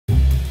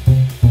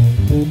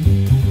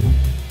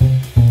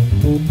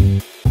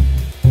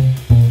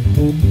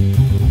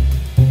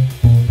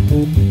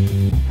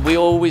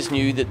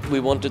that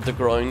we wanted the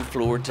ground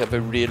floor to have a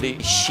really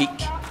chic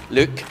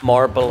look,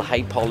 marble,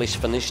 high polish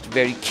finished,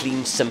 very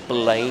clean, simple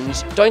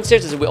lines.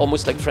 Downstairs is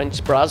almost like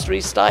French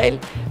brasserie style,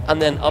 and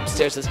then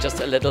upstairs is just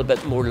a little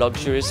bit more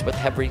luxurious with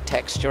heavy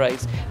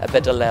texturized, a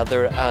bit of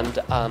leather and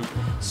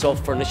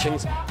soft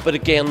furnishings. But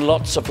again,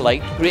 lots of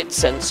light, great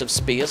sense of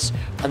space,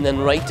 and then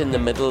right in the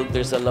middle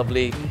there's a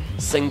lovely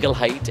single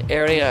height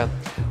area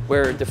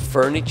where the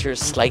furniture is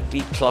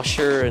slightly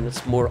plusher and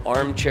it's more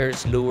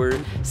armchairs, lower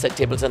side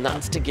tables, and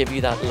that's to give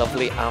you that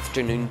lovely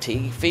afternoon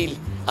tea feel.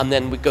 And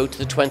then we go to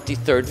the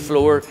 23rd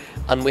floor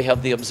and we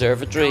have the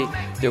observatory.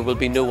 There will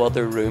be no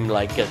other room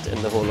like it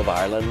in the whole of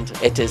Ireland.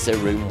 It is a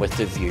room with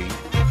a view.